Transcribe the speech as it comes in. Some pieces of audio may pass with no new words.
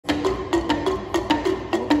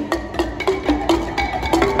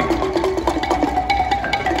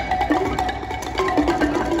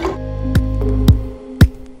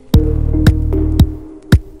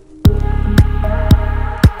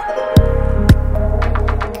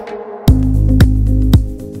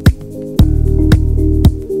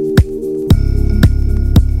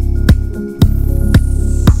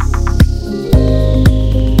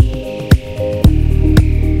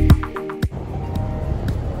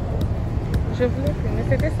Je voulais filmer,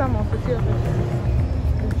 c'était ça mon souci en fait.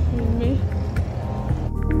 De filmer.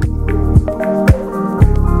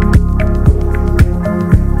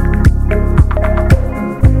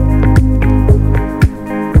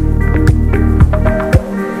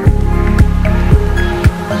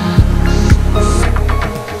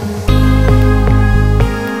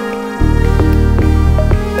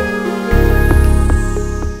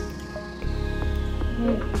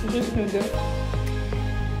 Juste nous deux.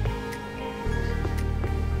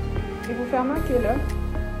 Et vous fermez à quelle heure?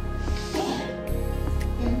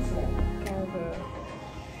 15 heures.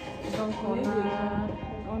 Donc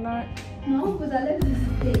on a... Non, vous allez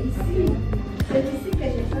visiter ici. C'est ici que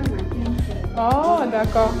je fais ma 15 heures. Oh,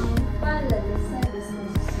 d'accord. Pas le dessin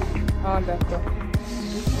d'exposition. Ah, d'accord.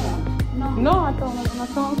 Non. Non, attends, on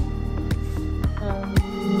attend.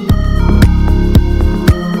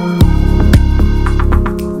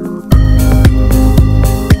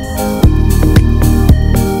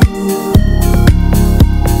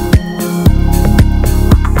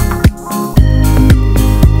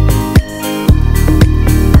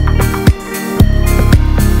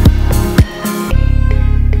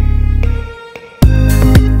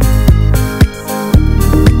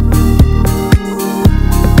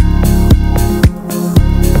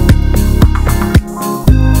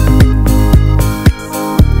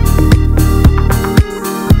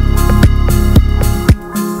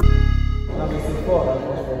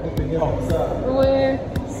 Oui.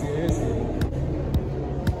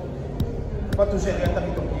 Pas toucher rien, t'as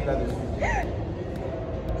mis ton pied là-dessus.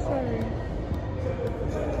 Sorry.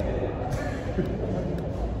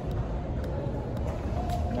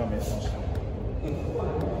 Non mais franchement.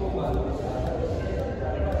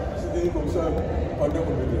 C'était comme ça pendant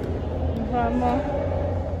combien de temps? Vraiment.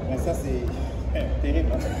 Mais ça c'est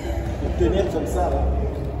terrible. Hein. De tenir comme ça là.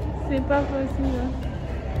 C'est pas possible.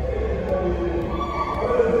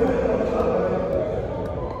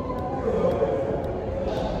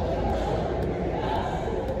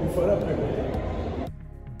 Il faut la préparer.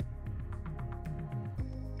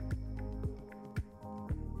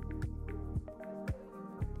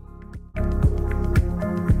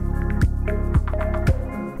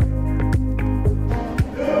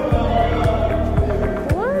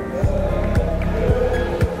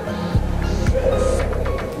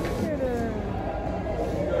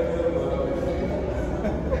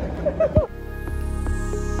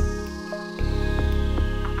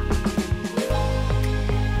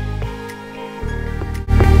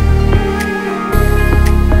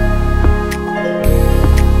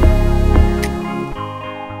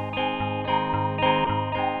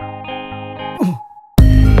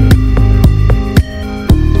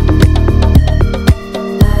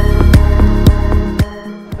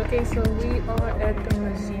 Okay, so we are at the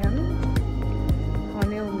museum.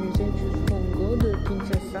 On est au musée du Congo de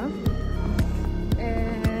Kinshasa. Et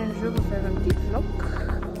je vais vous faire un petit vlog.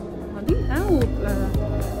 On dit un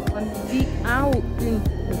ou une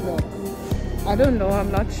vlog. I don't know,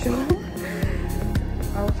 I'm not sure.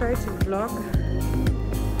 I'll try to vlog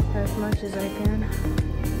as much as I can.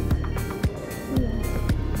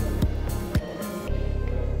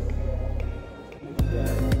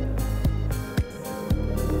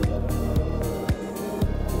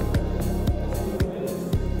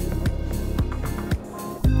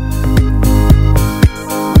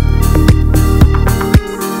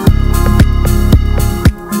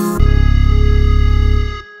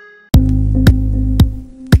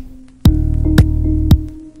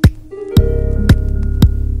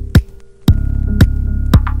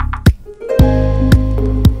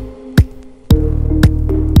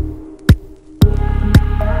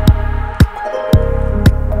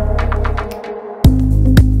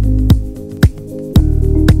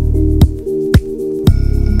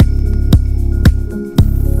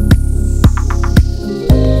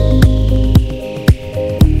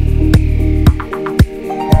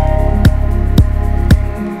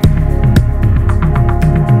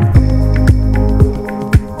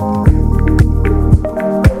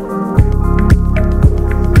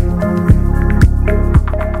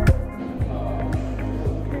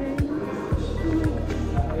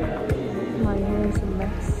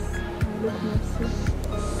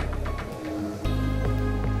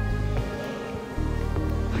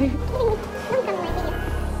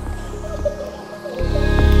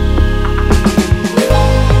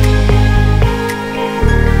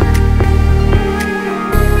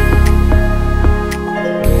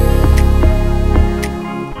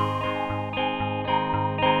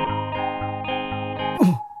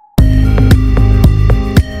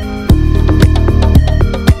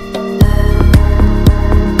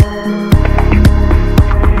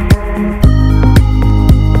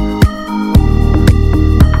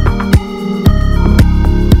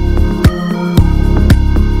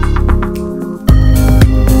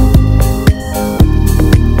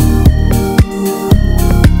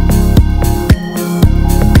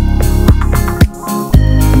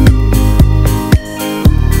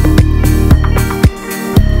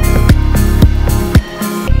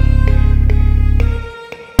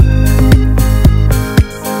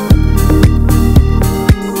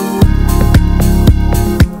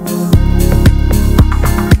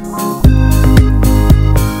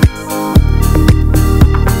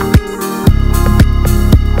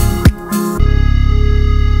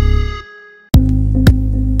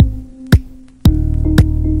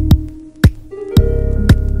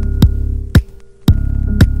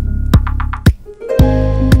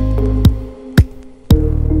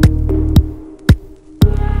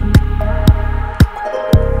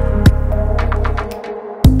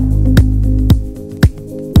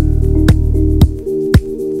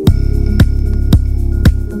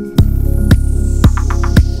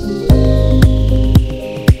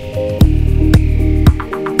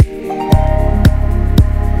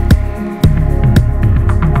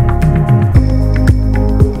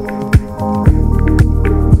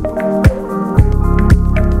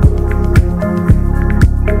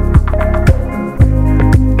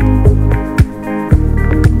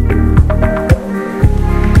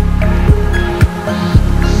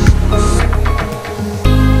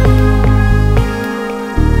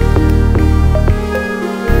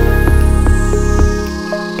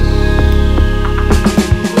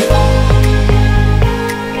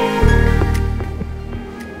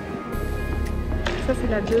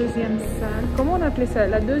 la deuxième salle. Comment on appelait ça?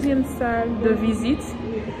 La deuxième salle de visite.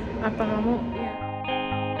 Apparemment.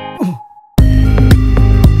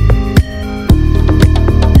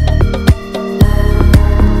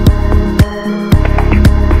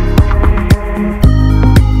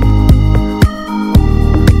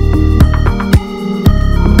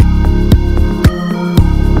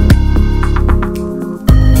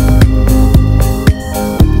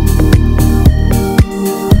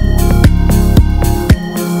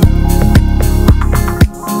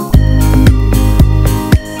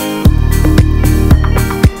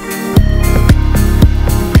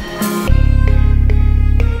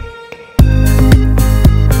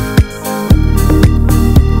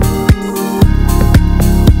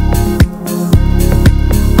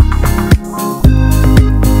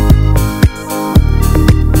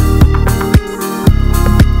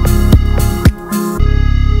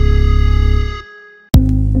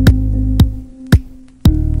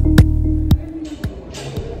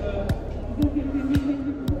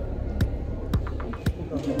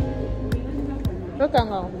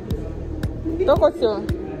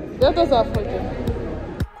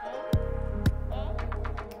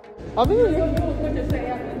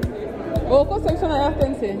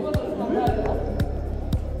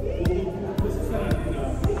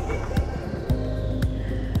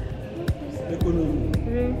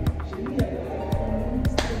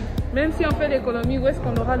 Même si on fait l'économie, où est-ce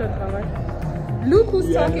qu'on aura le travail? Look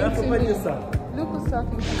who's talking to me. Look who's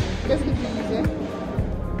talking to me. Qu'est-ce que tu disais?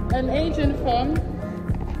 An Asian firm.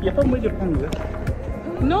 Il n'y a pas moyen de prendre.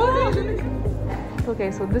 No.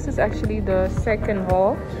 Okay, so this is actually the second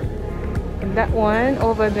hall. And that one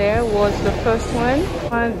over there was the first one.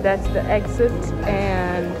 That's the exit,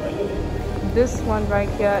 and this one right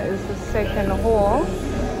here is the second hall.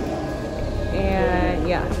 And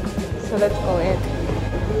yeah, so let's go in.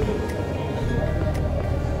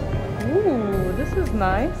 Ooh, this is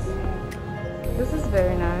nice. This is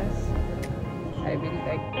very nice. I really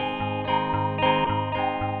like this.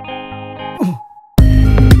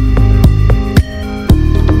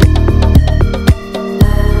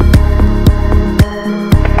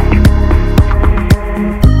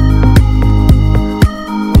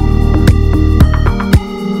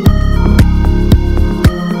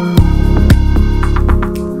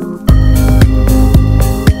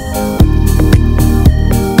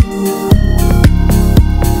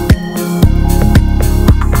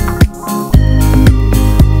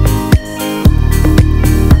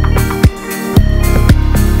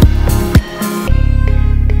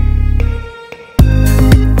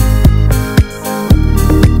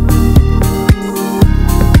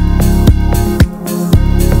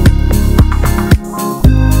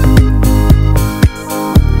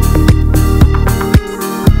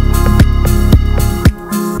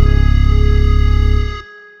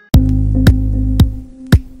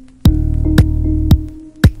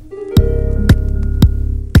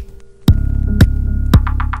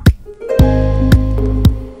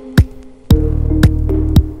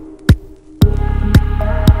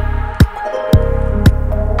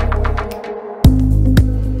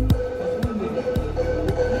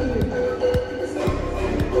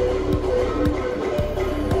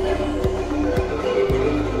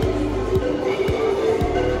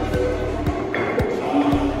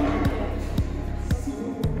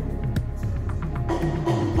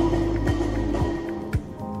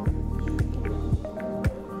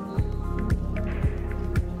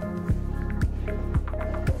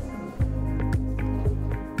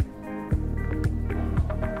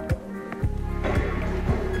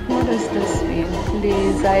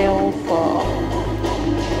 Les aéroports.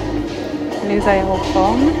 Les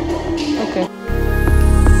aéroports. Ok.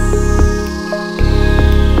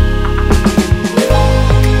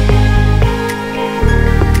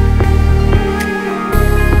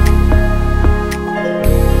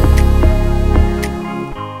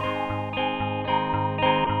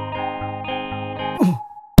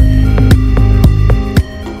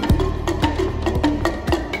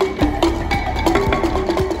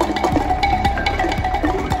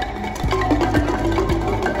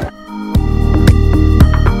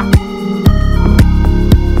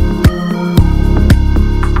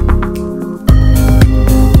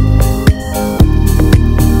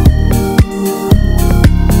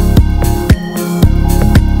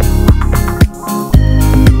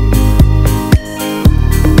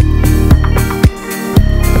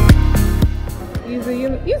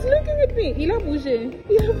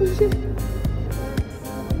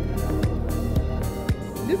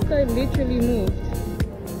 This guy literally moved.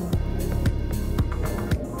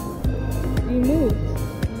 He moved.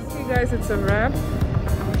 Okay guys, it's a wrap.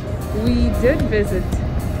 we did visit.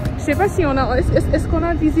 Je sais pas si on a, est-ce qu'on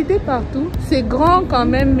a visité partout? C'est grand quand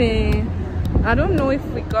même, mais I don't know if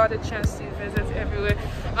we got a chance to visit everywhere.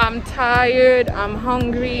 I'm tired, I'm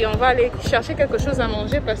hungry. On va aller chercher quelque chose à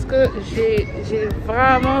manger parce que j'ai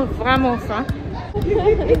vraiment faim.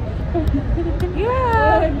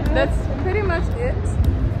 Yeah, that's pretty much it.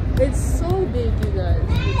 It's so big, you guys.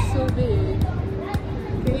 It's so big.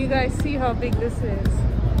 Can you guys see how big this is?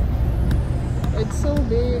 It's so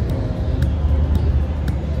big.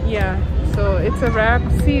 Yeah, so it's a wrap.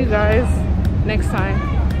 See you guys next time.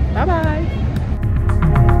 Bye bye.